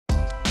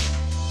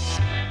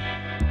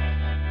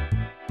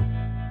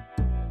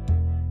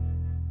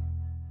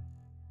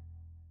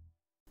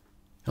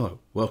Hello,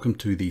 welcome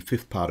to the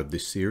fifth part of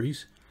this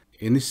series.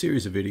 In this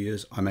series of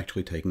videos, I'm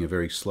actually taking a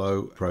very slow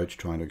approach,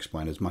 trying to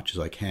explain as much as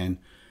I can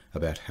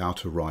about how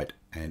to write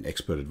an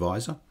expert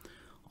advisor.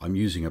 I'm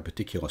using a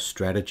particular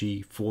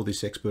strategy for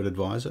this expert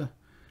advisor,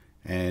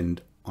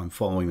 and I'm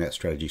following that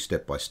strategy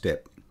step by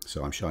step.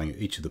 So I'm showing you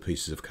each of the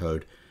pieces of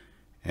code.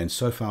 And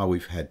so far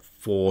we've had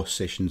 4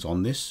 sessions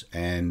on this,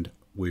 and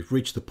we've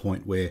reached the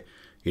point where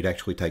it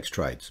actually takes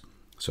trades.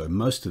 So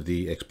most of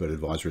the expert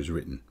advisor is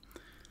written.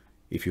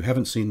 If you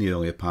haven't seen the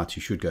earlier parts,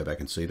 you should go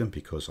back and see them,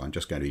 because I'm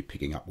just going to be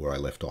picking up where I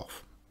left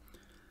off.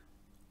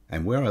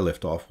 And where I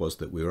left off was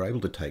that we were able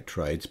to take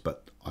trades,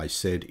 but I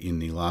said in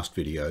the last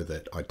video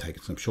that I'd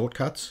taken some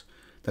shortcuts.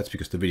 That's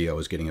because the video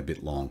was getting a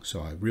bit long,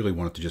 so I really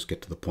wanted to just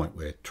get to the point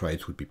where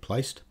trades would be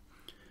placed,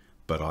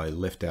 but I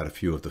left out a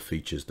few of the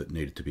features that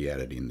needed to be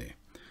added in there.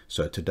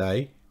 So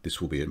today,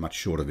 this will be a much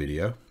shorter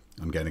video.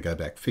 I'm going to go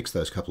back, fix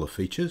those couple of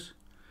features.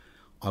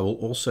 I will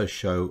also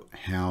show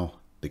how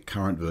the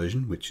current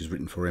version, which is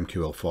written for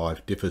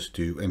MQL5, differs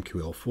to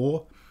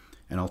MQL4,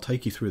 and I'll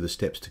take you through the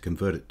steps to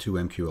convert it to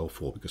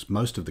MQL4, because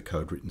most of the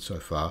code written so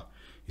far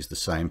is the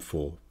same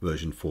for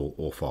version 4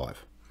 or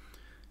 5.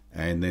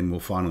 And then we'll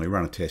finally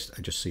run a test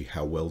and just see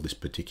how well this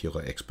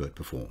particular expert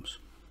performs.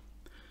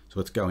 So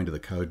let's go into the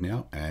code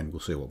now and we'll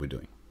see what we're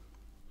doing.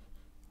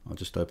 I'll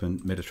just open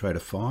Metatrader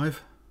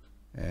 5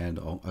 and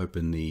I'll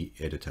open the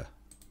editor.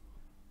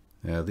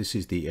 Now this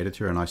is the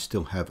editor, and I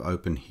still have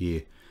open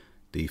here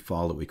the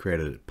file that we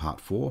created at part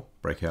 4,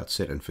 Breakout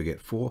Set and Forget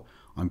 4.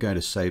 I'm going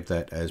to save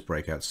that as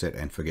Breakout Set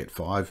and Forget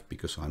 5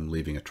 because I'm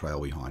leaving a trail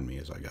behind me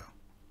as I go.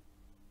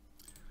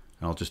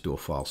 And I'll just do a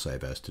file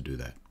save as to do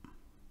that.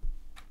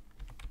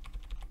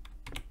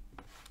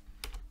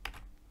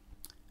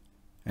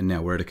 And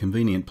now we're at a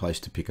convenient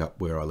place to pick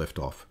up where I left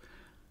off.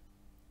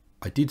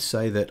 I did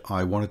say that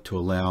I wanted to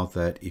allow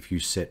that if you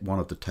set one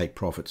of the take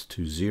profits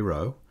to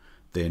 0,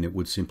 then it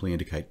would simply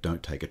indicate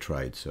don't take a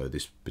trade. So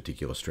this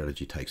particular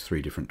strategy takes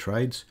 3 different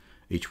trades,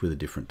 each with a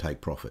different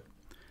take profit.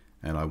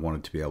 And I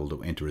wanted to be able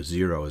to enter a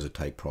 0 as a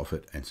take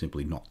profit and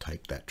simply not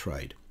take that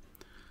trade.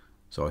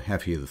 So I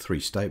have here the 3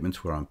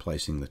 statements where I'm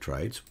placing the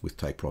trades with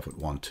take profit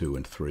 1, 2,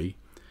 and 3.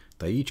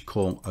 They each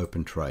call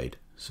open trade.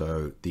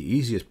 So the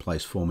easiest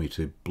place for me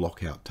to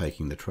block out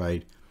taking the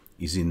trade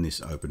is in this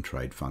open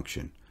trade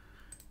function.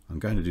 I'm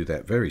going to do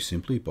that very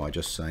simply by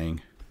just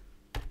saying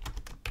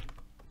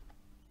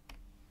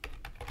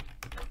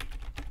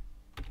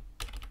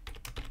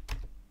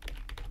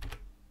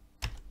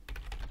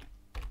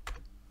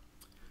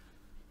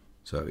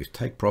so if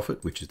take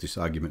profit, which is this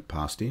argument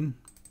passed in,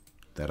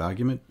 that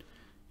argument,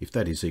 if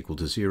that is equal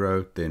to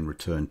 0, then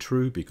return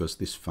true, because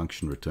this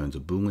function returns a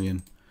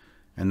Boolean,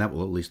 and that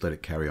will at least let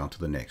it carry on to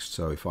the next.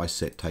 So if I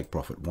set take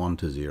profit 1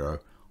 to 0,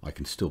 I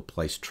can still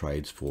place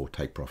trades for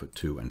take profit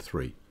 2 and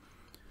 3.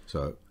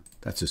 So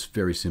that's a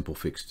very simple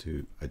fix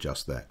to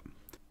adjust that.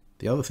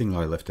 The other thing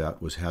I left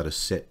out was how to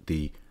set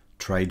the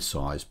trade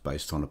size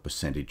based on a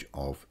percentage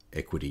of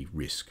equity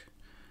risk.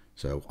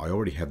 So I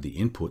already have the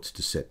inputs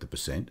to set the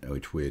percent,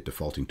 which we're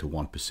defaulting to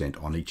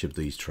 1% on each of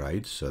these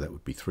trades. So that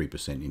would be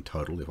 3% in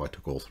total if I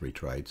took all 3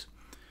 trades.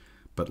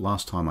 But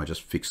last time I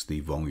just fixed the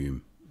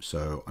volume.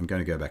 So I'm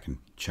going to go back and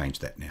change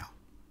that now.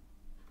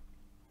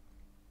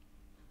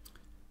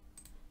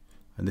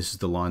 And this is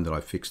the line that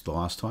I fixed the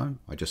last time.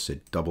 I just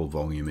said double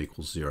volume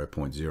equals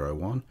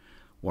 0.01.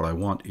 What I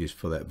want is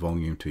for that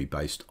volume to be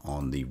based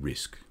on the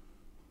risk.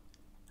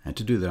 And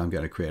to do that, I'm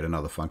going to create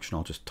another function.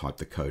 I'll just type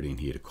the code in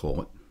here to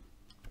call it.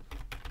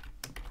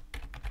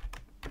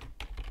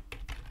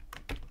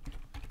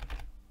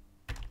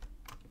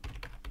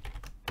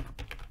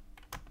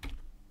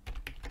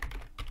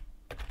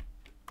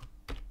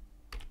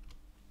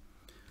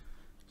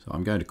 So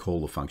I'm going to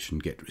call the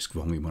function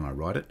getRiskVolume when I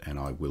write it, and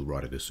I will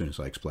write it as soon as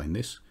I explain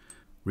this.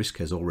 Risk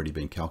has already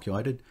been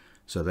calculated,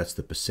 so that's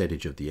the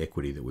percentage of the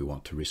equity that we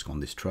want to risk on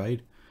this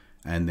trade.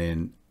 And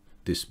then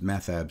this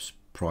mathAbs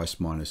price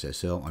minus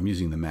SL, I'm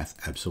using the math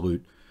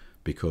absolute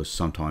because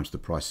sometimes the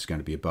price is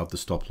going to be above the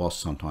stop loss,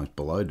 sometimes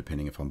below,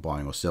 depending if I'm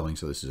buying or selling.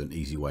 So this is an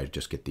easy way to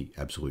just get the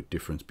absolute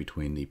difference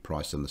between the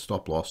price and the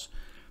stop loss.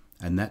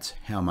 And that's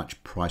how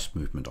much price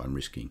movement I'm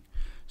risking.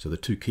 So the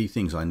 2 key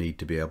things I need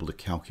to be able to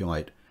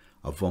calculate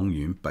a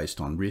volume based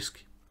on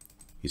risk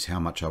is how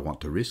much I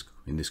want to risk,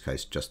 in this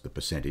case just the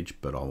percentage,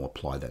 but I'll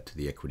apply that to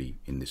the equity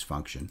in this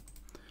function,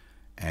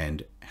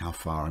 and how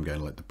far I'm going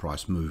to let the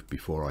price move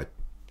before I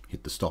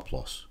hit the stop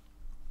loss.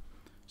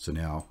 So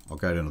now I'll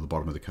go down to the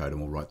bottom of the code and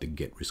we'll write the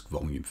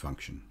getRiskVolume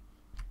function.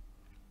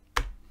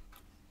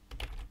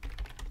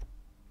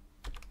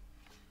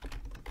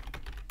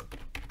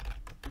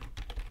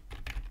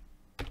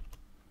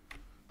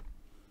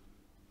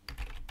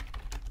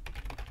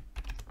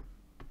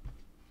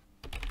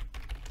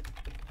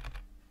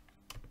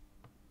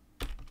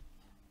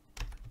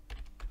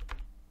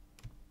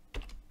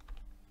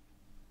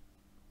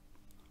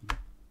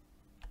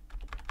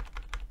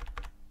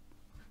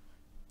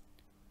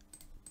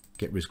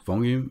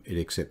 getRiskVolume, it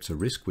accepts a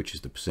risk, which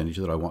is the percentage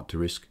that I want to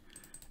risk,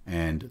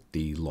 and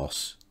the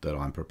loss that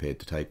I'm prepared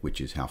to take, which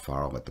is how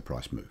far I'll let the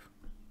price move.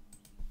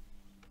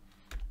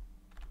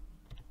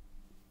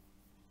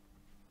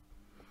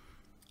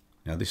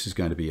 Now this is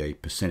going to be a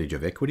percentage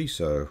of equity,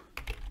 so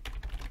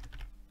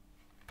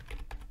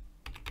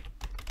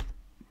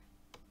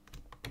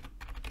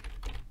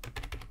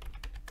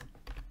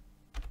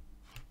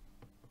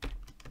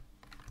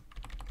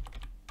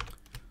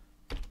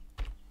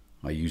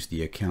I use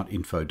the account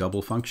info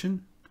double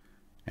function,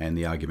 and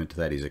the argument to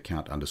that is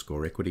account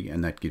underscore equity,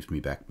 and that gives me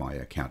back my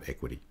account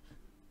equity.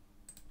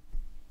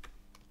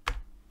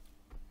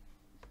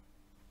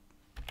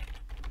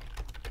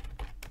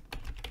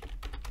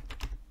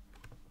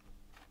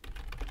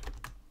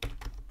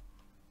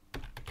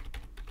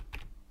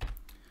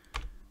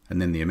 And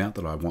then the amount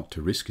that I want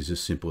to risk is as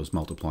simple as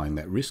multiplying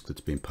that risk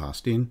that's been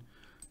passed in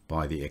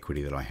by the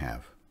equity that I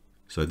have.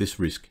 So this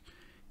risk,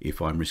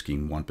 if I'm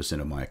risking 1%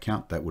 of my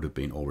account, that would have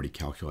been already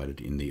calculated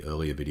in the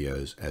earlier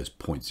videos as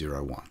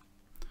 0.01.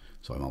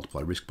 So I multiply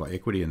risk by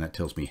equity, and that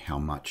tells me how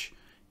much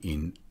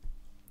in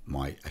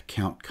my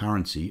account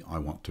currency I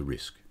want to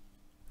risk.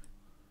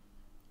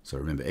 So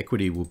remember,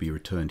 equity will be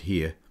returned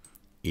here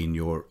in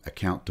your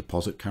account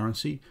deposit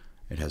currency.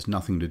 It has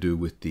nothing to do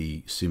with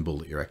the symbol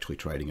that you're actually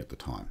trading at the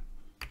time.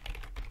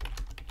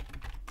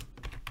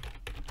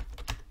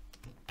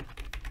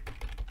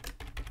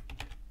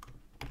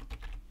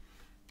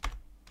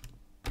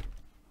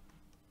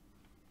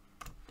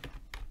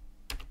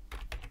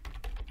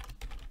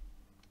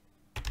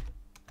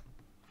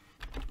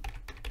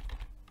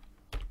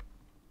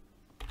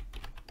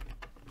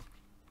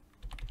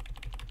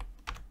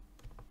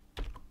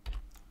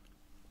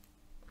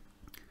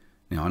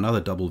 Now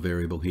another double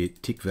variable here,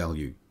 tick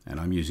value, and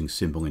I'm using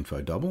symbol info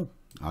double.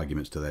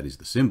 Arguments to that is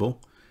the symbol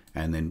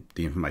and then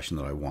the information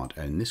that I want.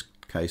 And in this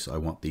case, I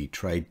want the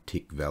trade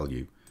tick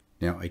value.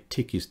 Now a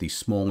tick is the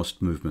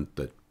smallest movement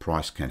that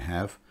price can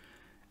have.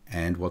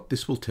 And what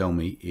this will tell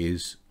me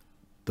is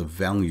the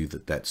value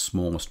that that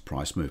smallest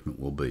price movement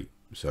will be.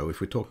 So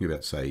if we're talking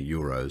about, say,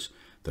 euros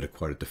that are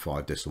quoted to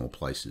 5 decimal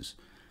places,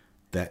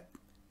 that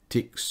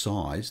tick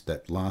size,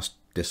 that last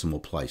decimal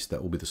place,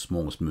 that will be the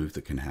smallest move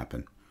that can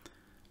happen.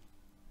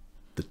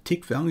 The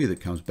tick value that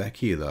comes back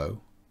here,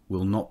 though,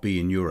 will not be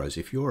in euros.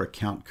 If your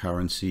account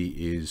currency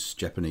is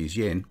Japanese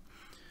yen,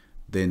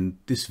 then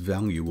this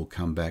value will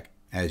come back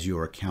as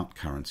your account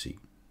currency,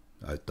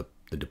 the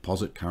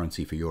deposit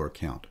currency for your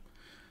account,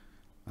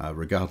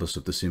 regardless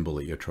of the symbol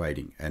that you're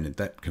trading. And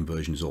that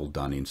conversion is all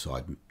done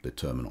inside the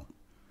terminal.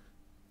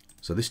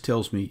 So this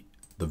tells me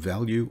the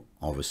value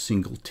of a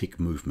single tick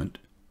movement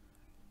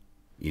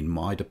in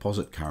my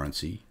deposit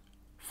currency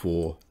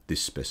for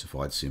this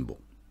specified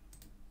symbol.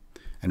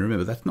 And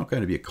remember, that's not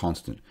going to be a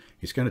constant.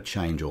 It's going to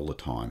change all the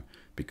time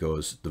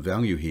because the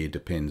value here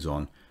depends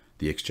on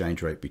the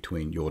exchange rate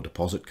between your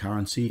deposit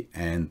currency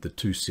and the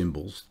two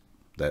symbols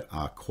that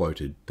are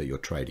quoted that you're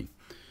trading.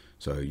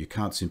 So you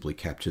can't simply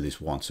capture this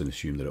once and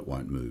assume that it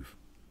won't move.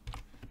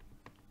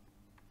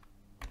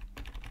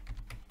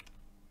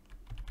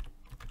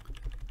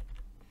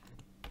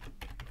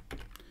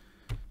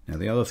 Now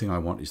the other thing I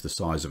want is the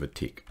size of a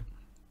tick,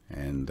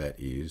 and that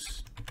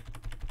is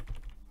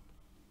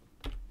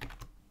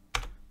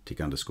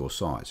tick underscore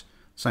size.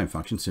 Same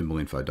function, symbol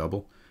info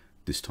double.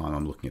 This time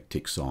I'm looking at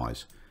tick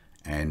size.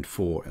 And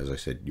for, as I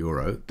said,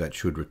 euro, that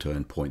should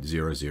return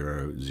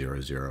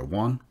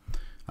 0.00001.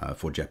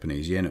 For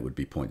Japanese yen, it would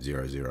be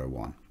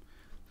 0.001.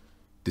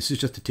 This is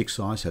just a tick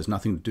size, has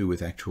nothing to do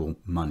with actual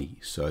money.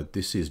 So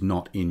this is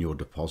not in your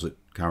deposit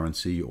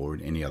currency or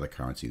in any other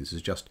currency. This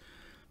is just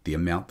the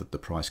amount that the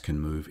price can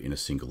move in a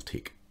single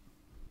tick.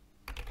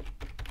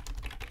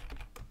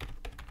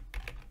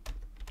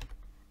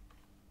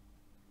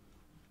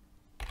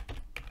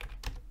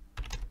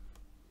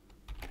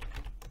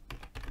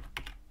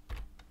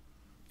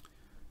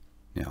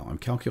 Now I'm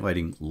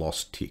calculating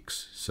lost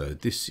ticks. So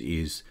this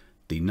is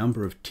the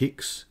number of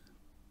ticks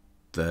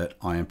that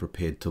I am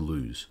prepared to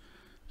lose.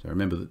 So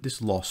remember that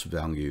this loss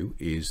value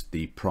is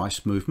the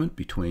price movement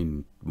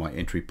between my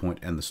entry point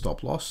and the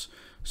stop loss.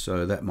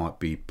 So that might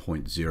be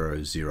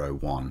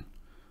 0.001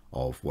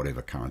 of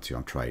whatever currency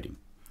I'm trading.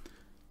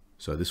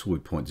 So this will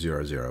be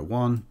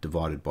 0.001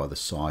 divided by the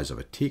size of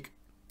a tick.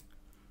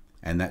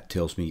 And that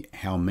tells me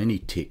how many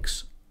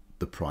ticks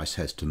the price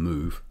has to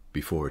move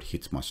before it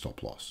hits my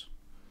stop loss.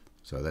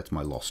 So that's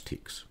my lost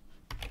ticks.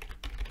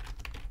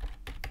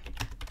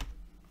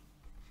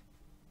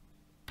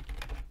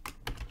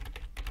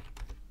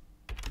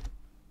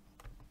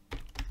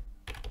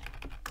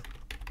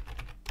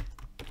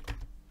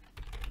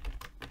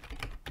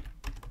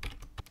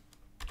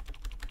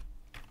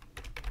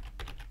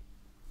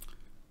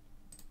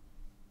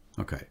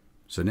 Okay,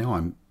 so now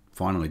I'm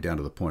finally down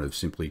to the point of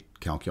simply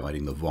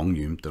calculating the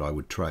volume that I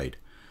would trade.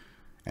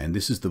 And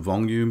this is the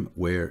volume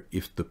where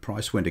if the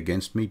price went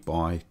against me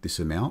by this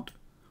amount,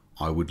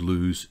 I would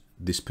lose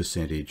this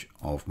percentage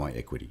of my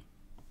equity.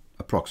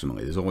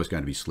 Approximately. There's always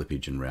going to be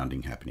slippage and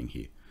rounding happening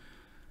here.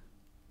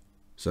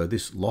 So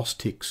this lost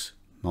ticks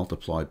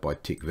multiplied by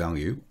tick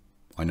value,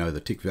 I know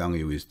the tick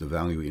value is the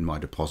value in my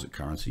deposit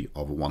currency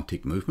of a 1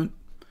 tick movement.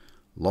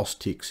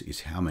 Lost ticks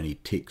is how many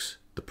ticks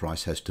the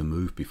price has to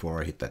move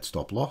before I hit that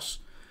stop loss.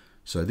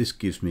 So this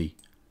gives me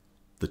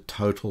the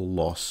total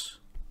loss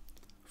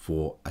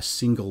for a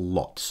single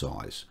lot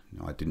size.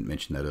 Now, I didn't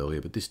mention that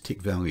earlier, but this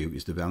tick value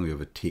is the value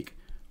of a tick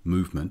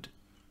movement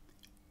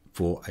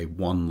for a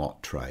one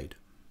lot trade.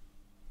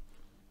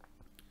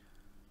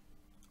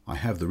 I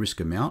have the risk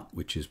amount,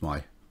 which is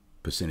my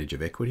percentage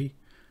of equity.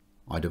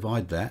 I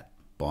divide that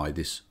by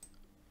this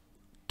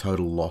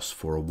total loss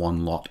for a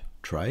one lot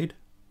trade,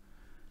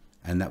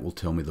 and that will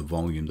tell me the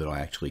volume that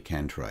I actually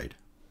can trade.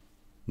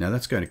 Now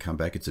that's going to come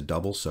back, it's a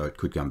double, so it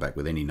could come back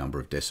with any number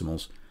of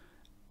decimals,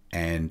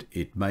 and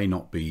it may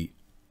not be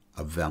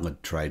a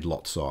valid trade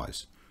lot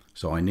size.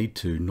 So I need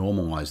to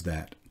normalize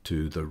that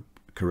to the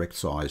correct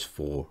size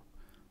for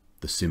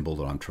the symbol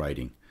that I'm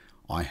trading.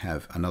 I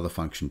have another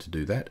function to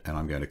do that, and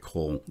I'm going to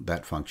call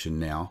that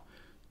function now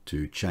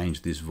to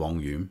change this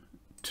volume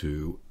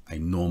to a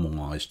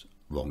normalized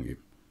volume.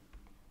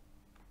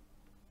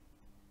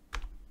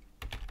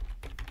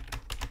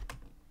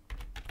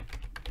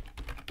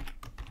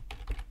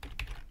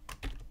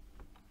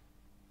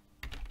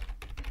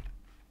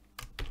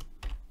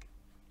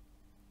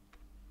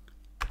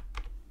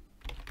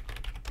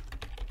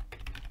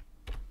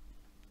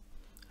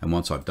 And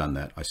once I've done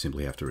that, I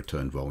simply have to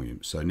return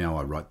volume. So now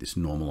I write this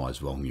normalized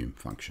volume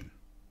function.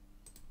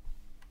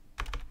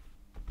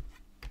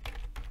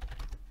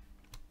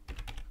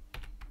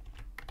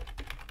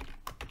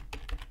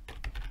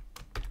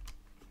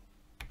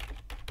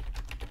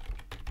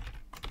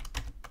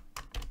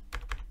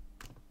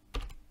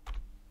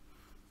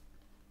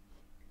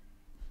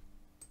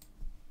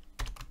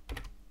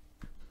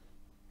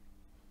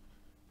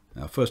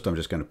 Now first I'm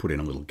just going to put in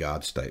a little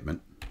guard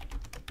statement.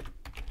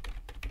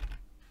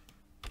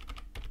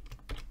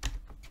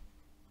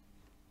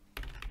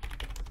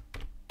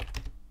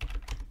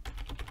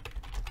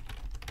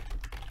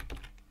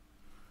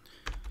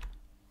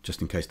 Just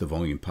in case the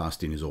volume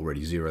passed in is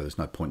already zero, there's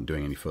no point in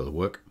doing any further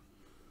work.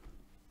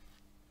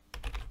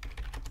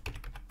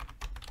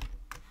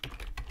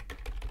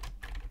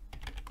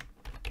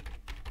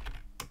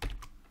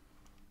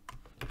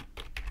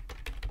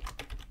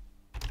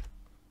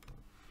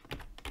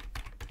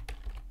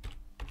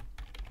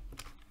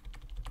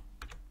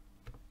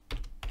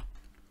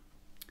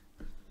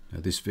 Now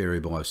this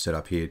variable I've set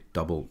up here,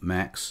 double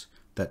max,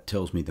 that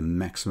tells me the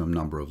maximum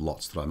number of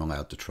lots that I'm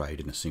allowed to trade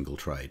in a single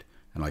trade.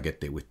 And I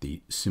get there with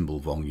the symbol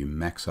volume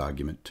max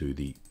argument to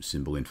the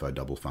symbol info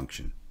double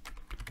function.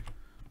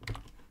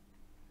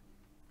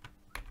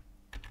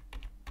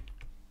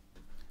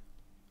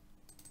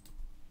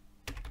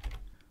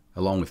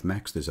 Along with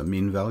max, there's a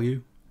min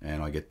value,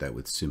 and I get that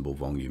with symbol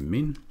volume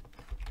min.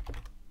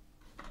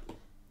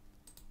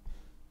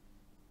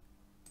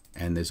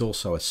 And there's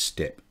also a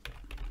step.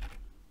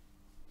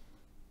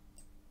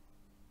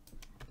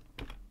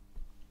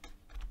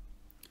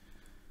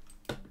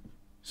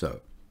 So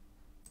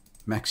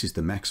max is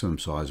the maximum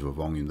size of a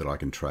volume that I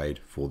can trade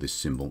for this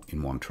symbol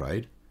in one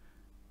trade.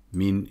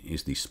 Min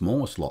is the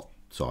smallest lot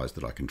size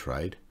that I can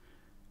trade.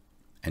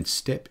 And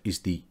step is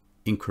the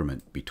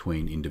increment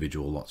between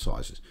individual lot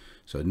sizes.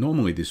 So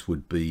normally this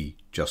would be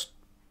just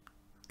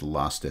the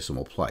last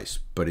decimal place,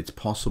 but it's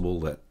possible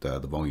that the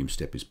volume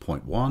step is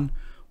 0.1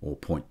 or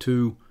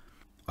 0.2.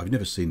 I've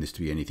never seen this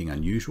to be anything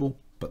unusual,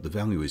 but the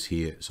value is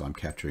here, so I'm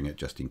capturing it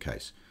just in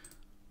case.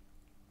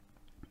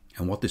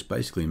 And what this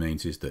basically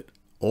means is that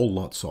all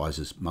lot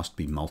sizes must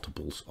be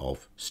multiples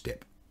of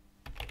step.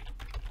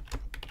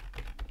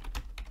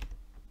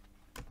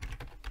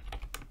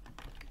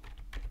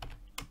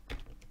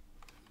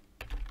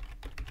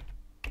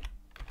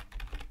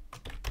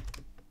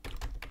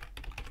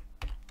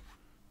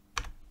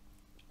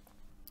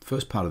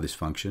 First part of this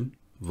function,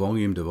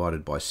 volume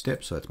divided by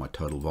step, so that's my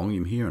total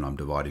volume here, and I'm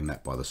dividing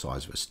that by the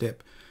size of a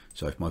step.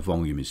 So if my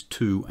volume is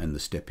 2 and the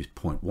step is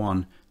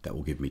 0.1, that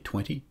will give me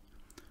 20.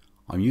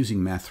 I'm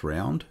using math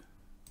round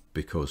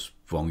because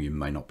volume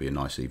may not be a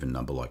nice even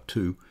number like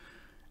 2,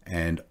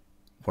 and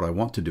what I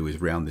want to do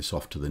is round this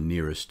off to the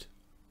nearest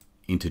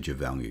integer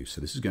value. So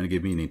this is going to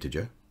give me an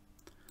integer,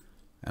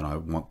 and I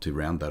want to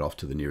round that off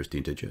to the nearest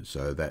integer.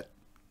 So that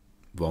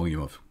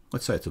volume of,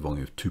 let's say it's a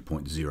volume of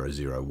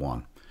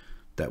 2.001,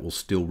 that will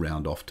still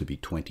round off to be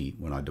 20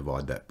 when I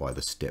divide that by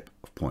the step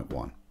of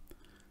 0.1.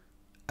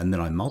 And then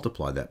I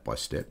multiply that by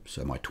step,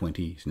 so my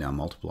 20 is now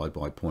multiplied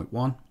by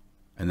 0.1,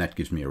 and that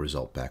gives me a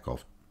result back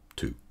of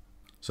 2.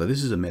 So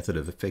this is a method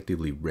of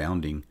effectively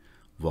rounding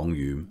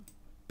volume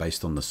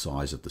based on the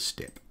size of the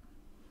step.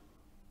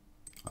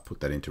 I put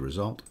that into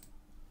result.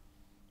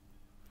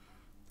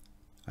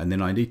 And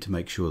then I need to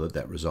make sure that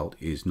that result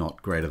is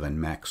not greater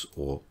than max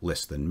or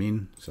less than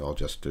min. So I'll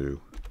just do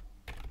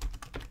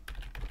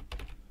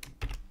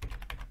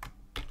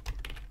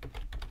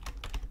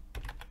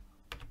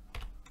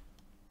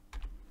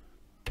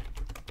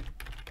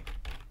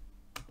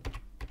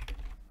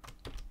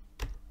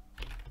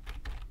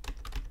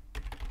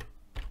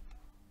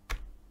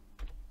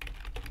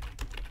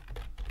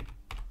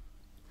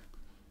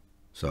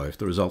So if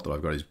the result that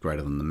I've got is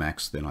greater than the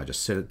max, then I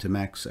just set it to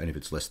max, and if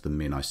it's less than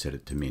min, I set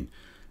it to min.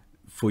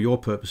 For your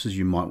purposes,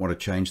 you might want to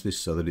change this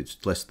so that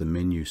it's less than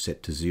min, you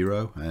set to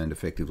 0, and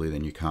effectively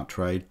then you can't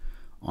trade.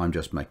 I'm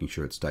just making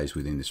sure it stays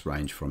within this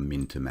range from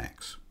min to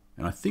max.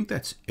 And I think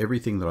that's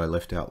everything that I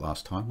left out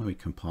last time. Let me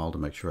compile to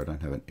make sure I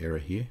don't have an error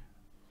here.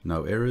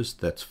 No errors,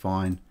 that's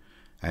fine,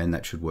 and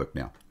that should work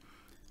now.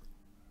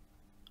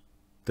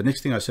 The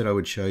next thing I said I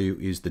would show you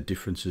is the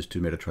differences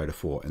to Metatrader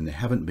 4, and there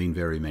haven't been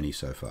very many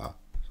so far.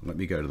 So let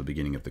me go to the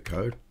beginning of the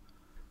code.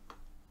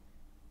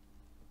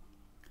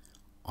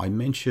 I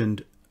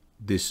mentioned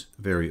this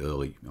very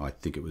early. I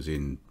think it was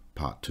in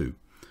part 2.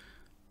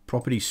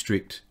 Property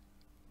strict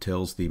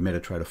tells the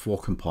Metatrader 4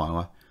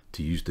 compiler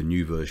to use the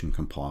new version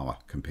compiler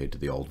compared to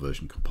the old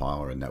version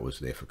compiler, and that was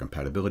there for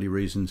compatibility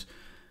reasons.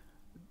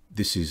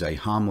 This is a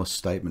harmless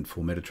statement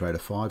for Metatrader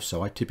 5,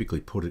 so I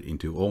typically put it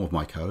into all of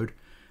my code.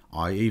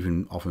 I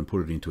even often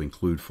put it into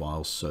include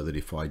files so that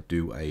if I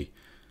do a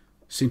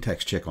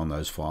syntax check on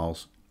those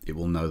files, it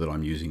will know that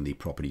I'm using the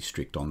property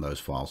strict on those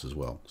files as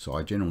well. So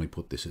I generally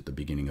put this at the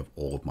beginning of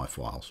all of my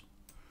files.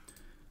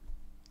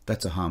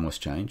 That's a harmless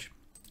change.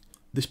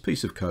 This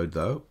piece of code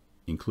though,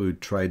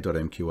 include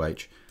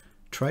trade.mqh.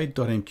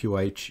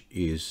 Trade.mqh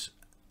is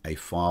a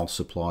file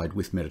supplied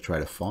with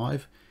Metatrader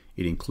 5.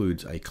 It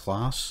includes a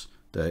class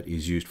that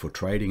is used for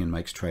trading and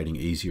makes trading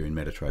easier in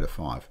Metatrader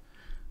 5.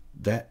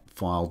 That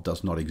file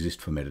does not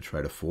exist for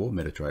Metatrader 4.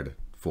 Metatrader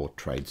 4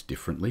 trades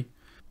differently.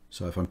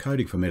 So if I'm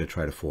coding for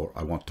Metatrader 4,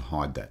 I want to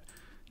hide that.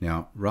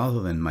 Now,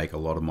 rather than make a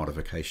lot of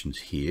modifications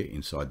here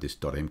inside this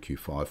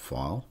 .mq5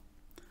 file,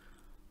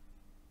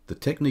 the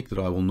technique that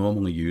I will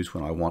normally use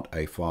when I want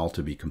a file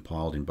to be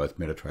compiled in both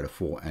Metatrader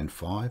 4 and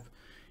 5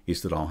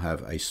 is that I'll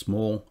have a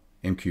small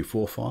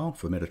MQ4 file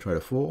for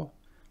Metatrader 4,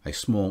 a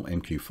small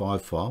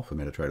MQ5 file for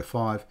Metatrader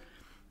 5,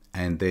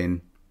 and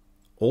then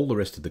all the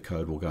rest of the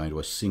code will go into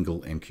a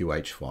single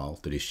MQH file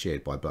that is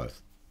shared by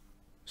both.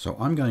 So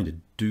I'm going to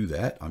do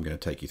that. I'm going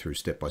to take you through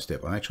step by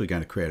step. I'm actually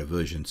going to create a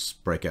version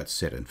breakout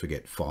set and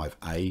forget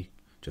 5A,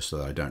 just so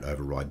that I don't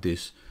override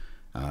this,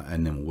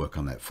 and then we'll work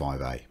on that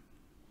 5A.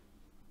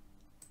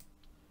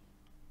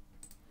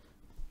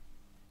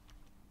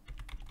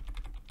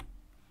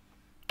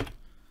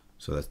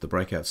 So that's the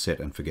breakout set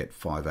and forget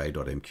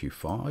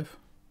 5A.mq5.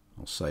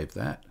 I'll save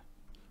that.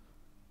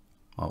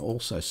 I'll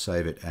also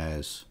save it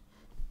as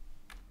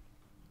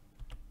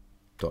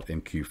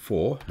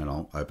 .mq4, and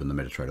I'll open the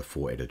Metatrader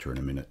 4 editor in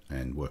a minute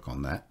and work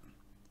on that.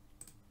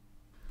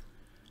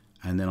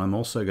 And then I'm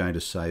also going to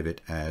save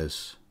it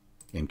as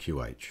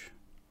mqh.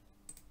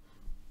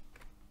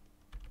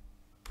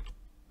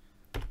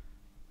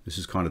 This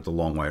is kind of the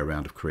long way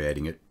around of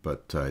creating it,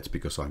 but it's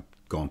because I've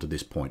gone to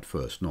this point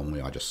first.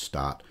 Normally I just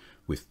start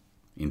with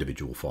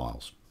individual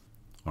files.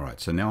 All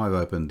right, so now I've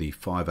opened the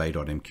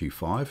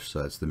 5a.mq5,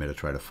 so that's the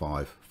Metatrader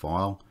 5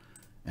 file,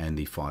 and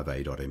the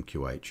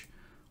 5a.mqh.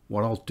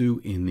 What I'll do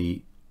in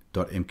the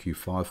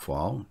 .mq5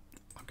 file,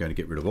 I'm going to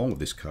get rid of all of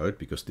this code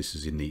because this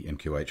is in the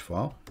mqh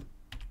file.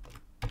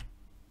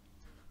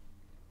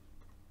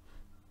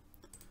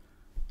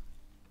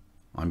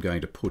 I'm going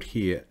to put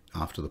here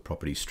after the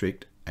property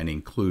strict an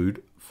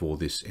include for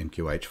this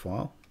mqh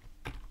file.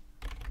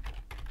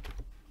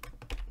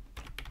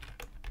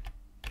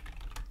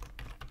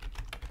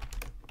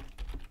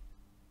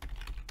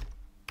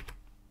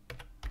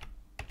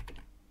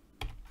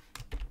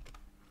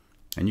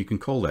 And you can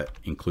call that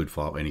include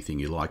file anything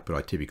you like, but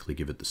I typically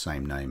give it the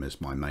same name as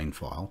my main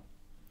file.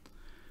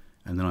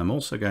 And then I'm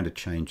also going to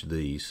change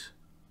these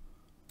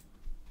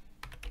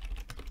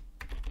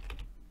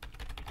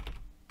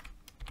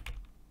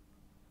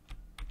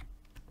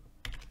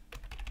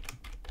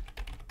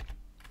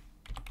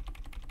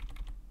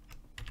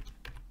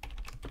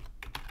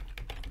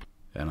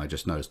and I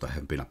just noticed I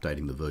haven't been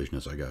updating the version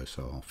as I go,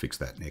 so I'll fix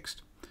that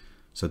next.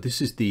 So this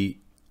is the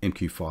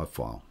MQ5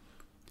 file.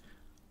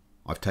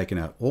 I've taken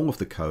out all of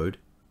the code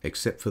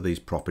except for these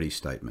property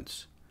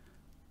statements.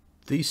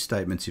 These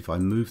statements, if I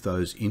move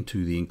those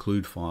into the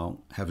include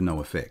file, have no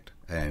effect.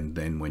 And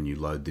then when you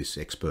load this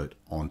expert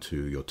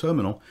onto your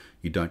terminal,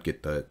 you don't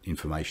get the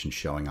information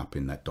showing up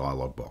in that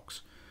dialog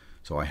box.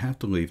 So I have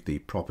to leave the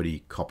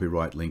property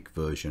copyright link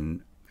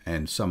version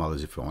and some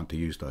others if I want to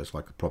use those,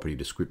 like the property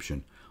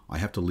description. I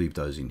have to leave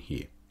those in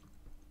here.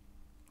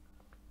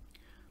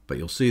 But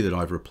you'll see that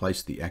I've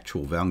replaced the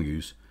actual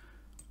values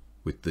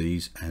with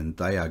these, and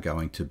they are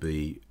going to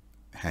be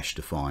hash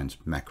defined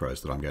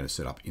macros that I'm going to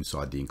set up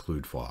inside the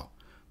include file,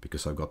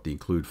 because I've got the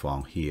include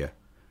file here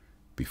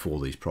before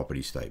these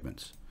property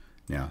statements.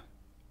 Now,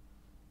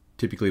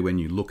 typically when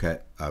you look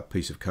at a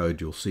piece of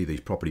code, you'll see these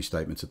property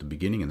statements at the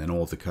beginning and then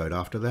all of the code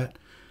after that.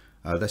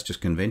 That's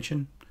just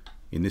convention.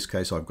 In this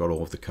case, I've got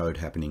all of the code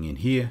happening in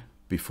here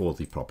before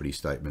the property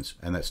statements,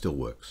 and that still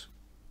works.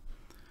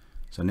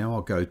 So now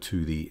I'll go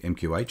to the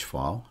MQH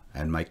file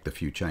and make the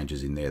few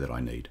changes in there that I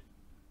need.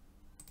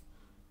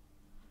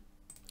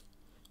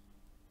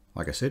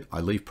 Like I said,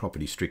 I leave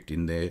property strict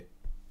in there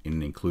in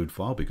an include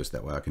file because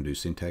that way I can do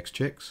syntax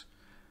checks.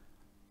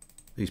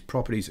 These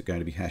properties are going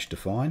to be hash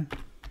defined.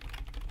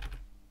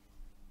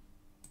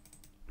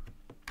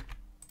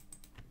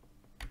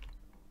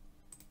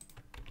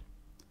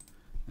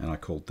 And I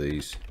called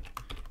these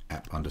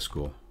app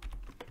underscore.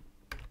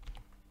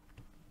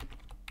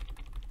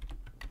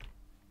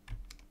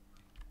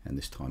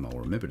 this time I'll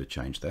remember to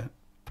change that,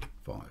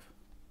 5.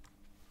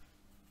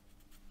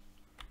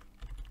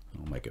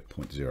 I'll make it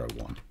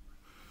 0.01.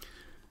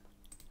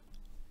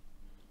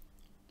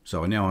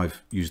 So now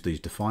I've used these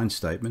define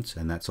statements,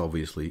 and that's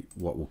obviously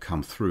what will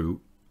come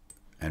through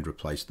and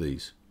replace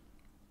these.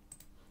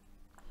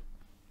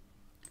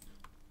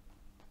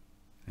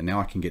 And now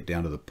I can get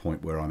down to the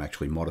point where I'm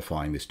actually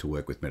modifying this to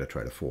work with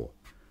Metatrader 4.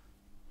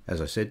 As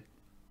I said,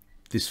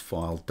 this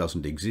file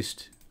doesn't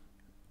exist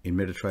in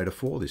Metatrader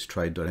 4, this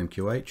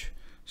trade.mqh,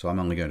 so I'm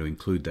only going to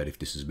include that if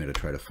this is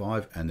Metatrader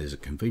 5, and there's a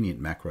convenient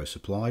macro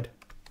supplied,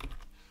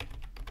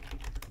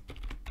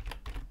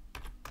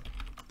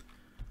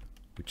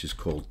 which is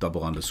called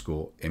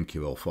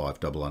 $_MQL5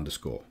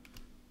 $.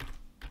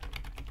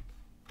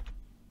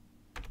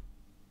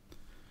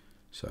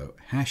 So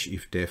hash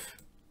ifdef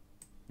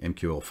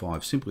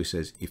MQL5 simply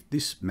says if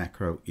this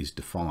macro is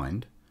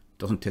defined,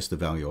 doesn't test the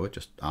value of it,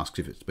 just asks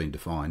if it's been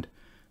defined,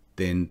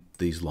 then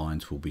these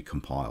lines will be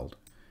compiled.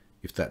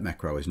 If that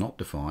macro is not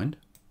defined,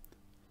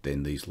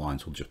 then these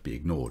lines will just be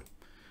ignored.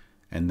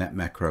 And that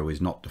macro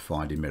is not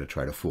defined in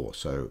Metatrader 4.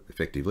 So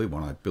effectively,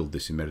 when I build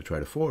this in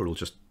Metatrader 4, it'll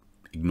just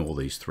ignore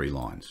these 3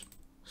 lines.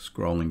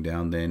 Scrolling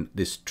down then,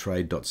 this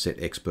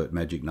trade.set expert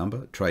magic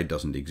number, trade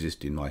doesn't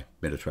exist in my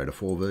Metatrader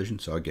 4 version.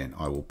 So again,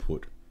 I will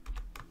put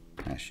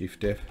hash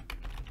ifdef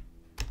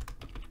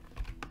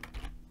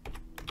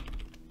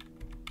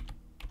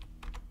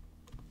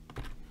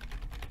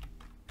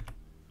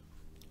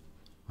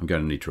I'm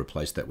going to need to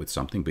replace that with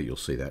something, but you'll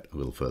see that a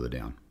little further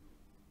down.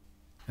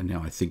 And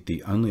now I think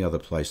the only other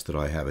place that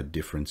I have a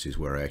difference is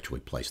where I actually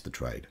place the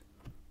trade.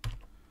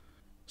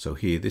 So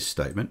here, this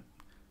statement,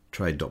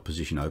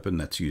 trade.positionOpen,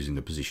 that's using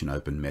the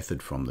positionOpen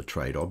method from the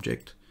trade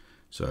object.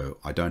 So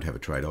I don't have a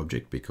trade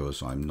object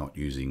because I'm not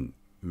using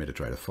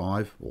Metatrader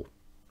 5, or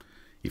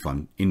if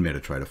I'm in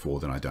Metatrader 4,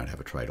 then I don't have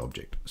a trade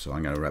object. So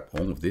I'm going to wrap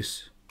all of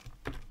this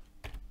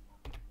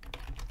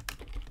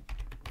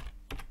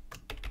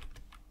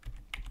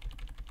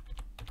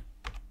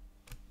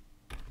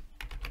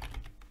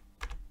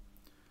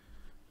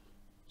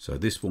So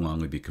this will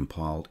only be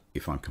compiled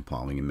if I'm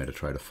compiling in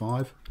Metatrader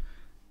 5.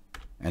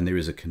 And there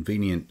is a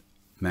convenient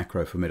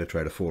macro for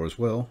Metatrader 4 as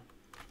well.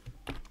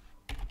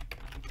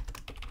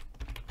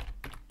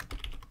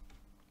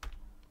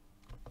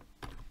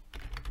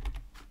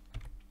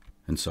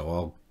 And so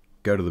I'll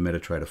go to the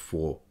Metatrader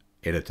 4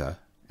 editor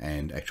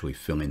and actually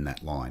fill in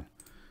that line.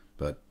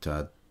 But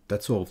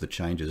that's all of the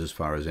changes as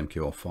far as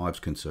MQL5 is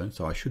concerned.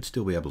 So I should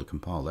still be able to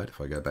compile that. If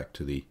I go back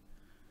to the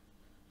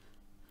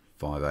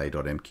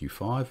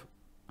 5a.mq5,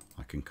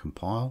 I can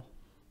compile,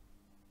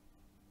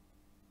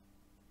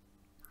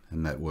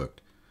 and that worked.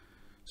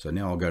 So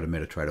now I'll go to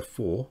Metatrader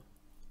 4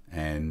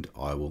 and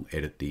I will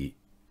edit the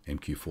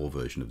MQ4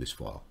 version of this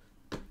file.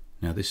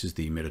 Now this is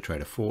the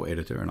Metatrader 4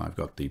 editor, and I've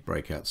got the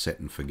breakout set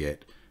and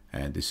forget,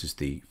 and this is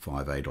the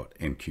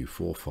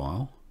 5a.mq4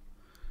 file.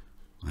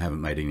 I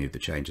haven't made any of the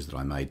changes that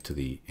I made to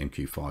the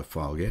MQ5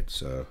 file yet,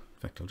 so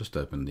in fact I'll just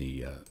open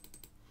the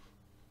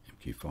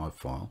MQ5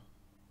 file,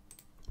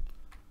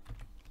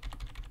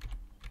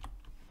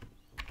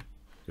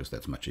 because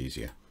that's much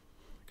easier.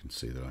 You can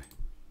see that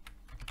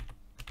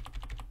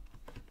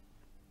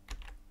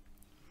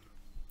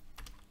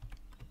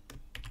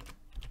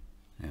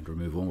and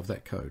remove all of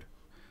that code.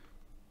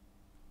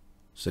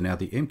 So now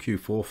the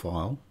MQ4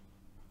 file,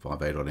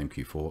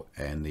 5a.mq4,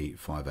 and the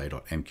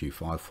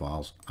 5a.mq5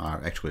 files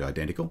are actually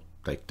identical.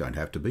 They don't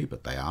have to be,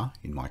 but they are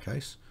in my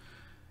case.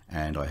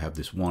 And I have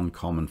this one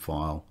common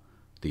file,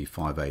 the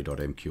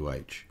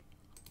 5a.mqh.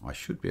 I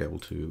should be able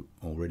to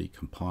already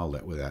compile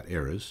that without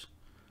errors.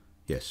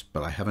 Yes,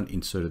 but I haven't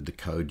inserted the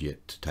code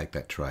yet to take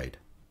that trade.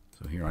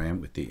 So here I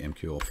am with the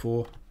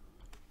MQL4.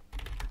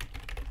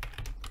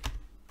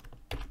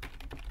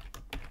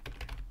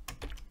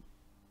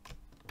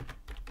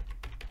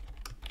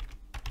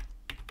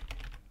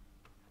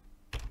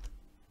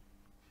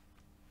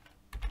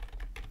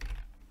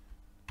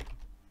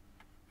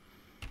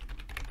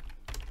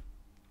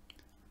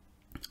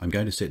 I'm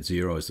going to set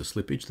 0 as the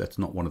slippage. That's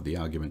not one of the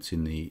arguments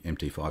in the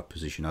MT5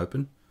 position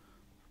open.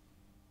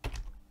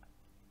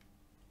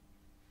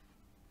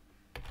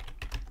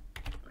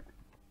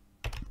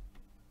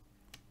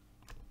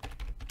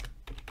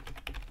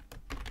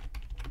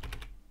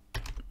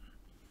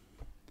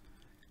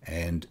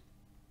 And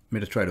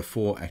Metatrader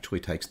 4 actually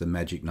takes the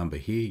magic number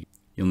here.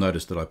 You'll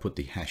notice that I put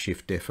the hash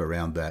ifdef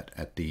around that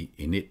at the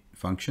init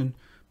function,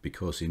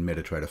 because in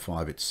Metatrader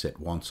 5 it's set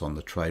once on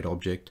the trade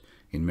object.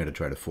 In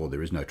Metatrader 4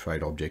 there is no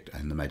trade object,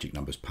 and the magic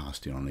number is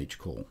passed in on each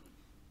call.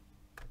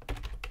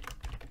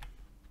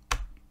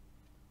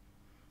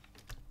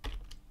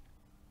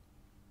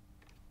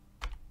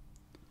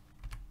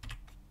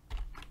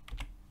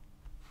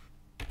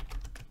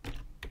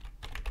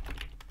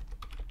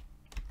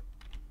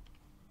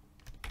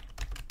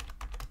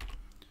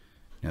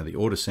 Now the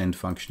order send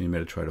function in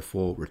Metatrader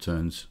 4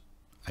 returns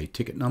a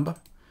ticket number,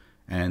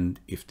 and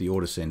if the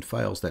order send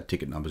fails, that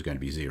ticket number is going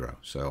to be 0.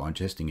 So I'm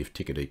testing if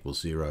ticket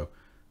equals 0,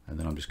 and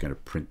then I'm just going to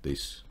print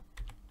this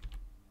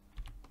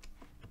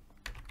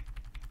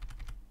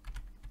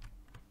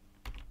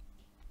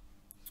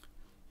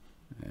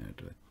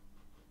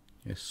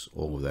Yes,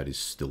 all of that is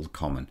still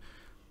common.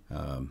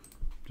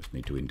 Just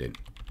need to indent.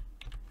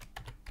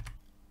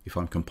 If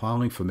I'm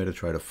compiling for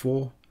Metatrader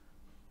 4,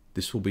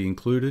 this will be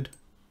included.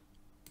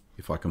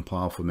 If I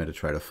compile for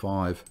Metatrader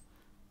 5,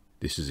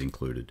 this is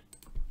included.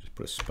 Just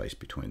put a space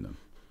between them.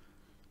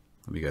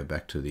 Let me go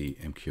back to the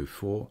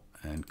MQ4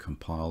 and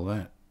compile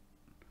that.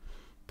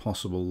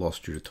 Possible loss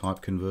due to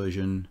type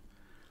conversion.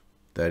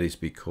 That is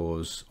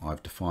because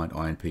I've defined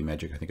INP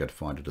magic. I think I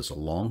defined it as a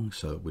long,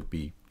 so it would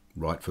be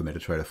right for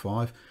Metatrader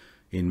 5.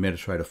 In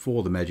Metatrader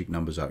 4, the magic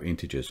numbers are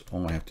integers.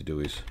 All I have to do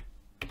is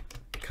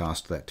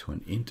cast that to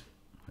an int.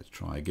 Let's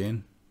try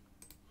again.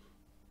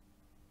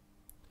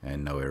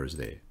 And no errors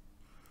there.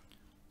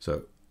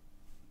 So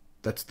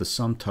that's the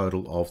sum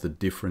total of the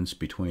difference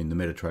between the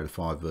Metatrader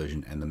 5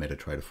 version and the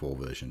Metatrader 4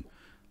 version.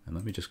 And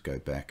let me just go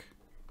back.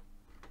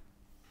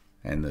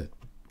 And the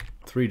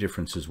three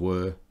differences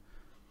were: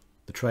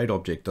 the trade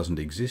object doesn't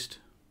exist,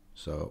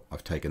 so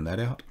I've taken that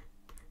out.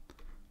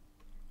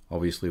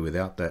 Obviously,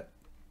 without that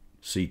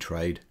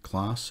cTrade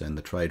class and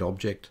the trade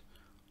object,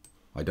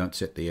 I don't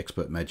set the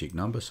expert magic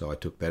number, so I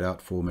took that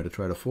out for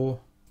Metatrader 4.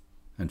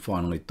 And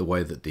finally, the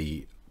way that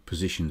the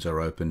positions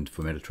are opened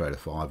for Metatrader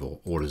 5 or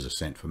orders are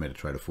sent for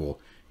Metatrader 4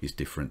 is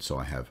different, so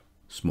I have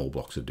small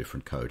blocks of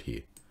different code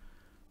here.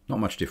 Not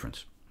much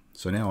difference.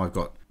 So now I've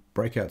got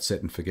Breakout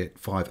Set and Forget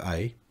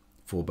 5a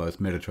for both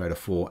Metatrader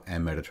 4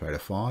 and Metatrader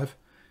 5,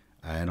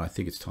 and I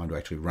think it's time to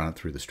actually run it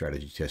through the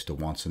strategy tester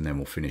once, and then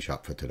we'll finish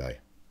up for today.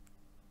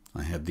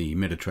 I have the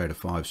Metatrader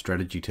 5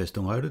 strategy tester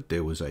loaded.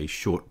 There was a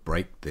short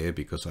break there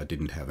because I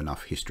didn't have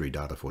enough history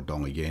data for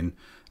dollar yen,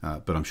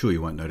 but I'm sure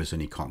you won't notice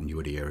any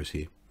continuity errors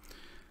here.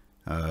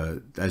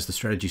 As the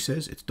strategy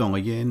says, it's dollar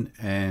yen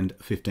and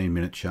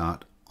 15-minute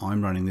chart.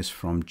 I'm running this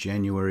from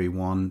January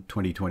 1,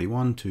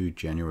 2021 to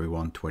January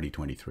 1,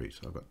 2023.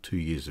 So I've got 2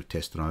 years of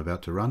test that I'm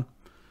about to run.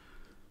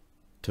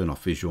 Turn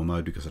off visual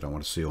mode because I don't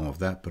want to see all of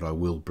that, but I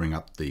will bring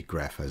up the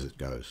graph as it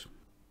goes.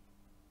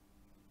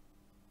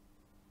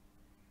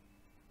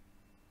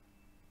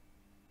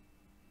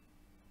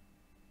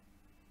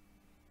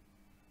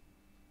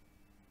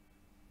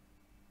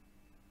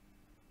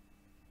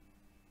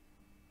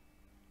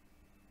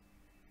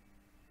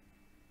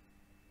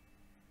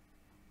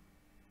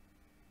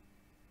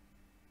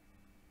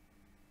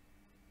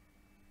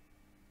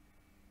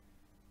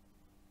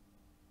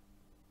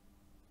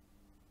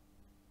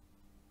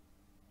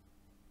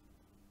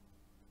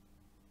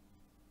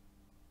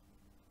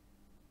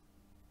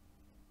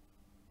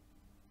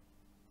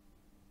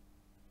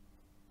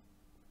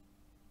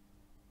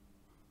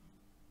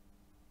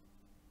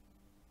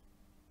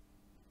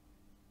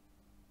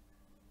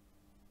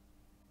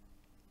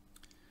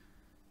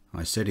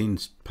 I said in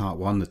part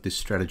 1 that this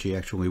strategy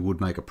actually would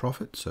make a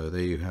profit, so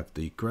there you have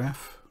the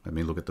graph. Let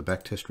me look at the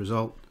backtest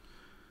result.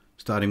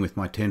 Starting with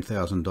my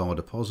 $10,000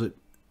 deposit,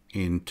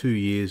 in 2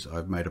 years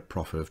I've made a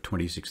profit of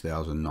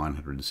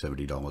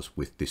 $26,970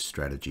 with this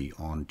strategy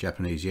on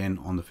Japanese yen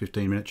on the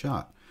 15-minute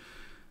chart.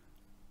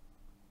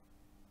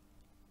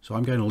 So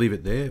I'm going to leave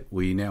it there.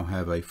 We now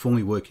have a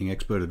fully working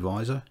expert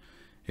advisor.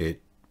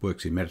 It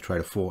works in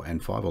Metatrader 4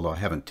 and 5, although I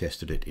haven't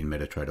tested it in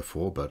Metatrader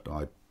 4, but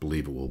I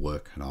believe it will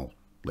work, and I'll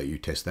let you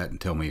test that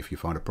and tell me if you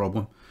find a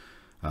problem.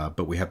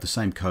 But we have the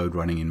same code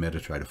running in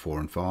Metatrader 4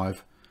 and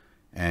 5,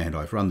 and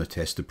I've run the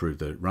test to prove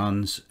that it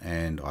runs,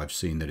 and I've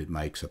seen that it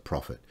makes a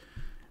profit.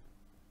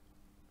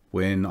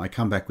 When I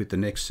come back with the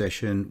next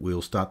session,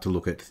 we'll start to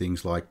look at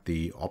things like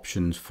the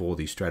options for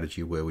the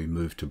strategy where we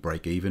move to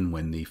break even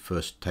when the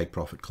first take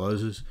profit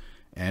closes,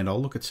 and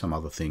I'll look at some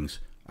other things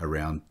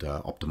around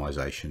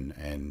optimization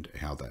and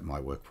how that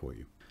might work for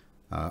you.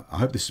 I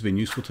hope this has been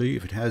useful to you.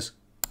 If it has,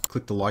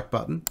 click the like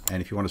button,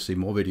 and if you want to see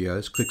more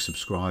videos, click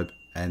subscribe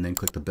and then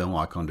click the bell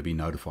icon to be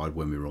notified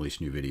when we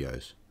release new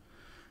videos.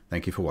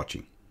 Thank you for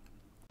watching.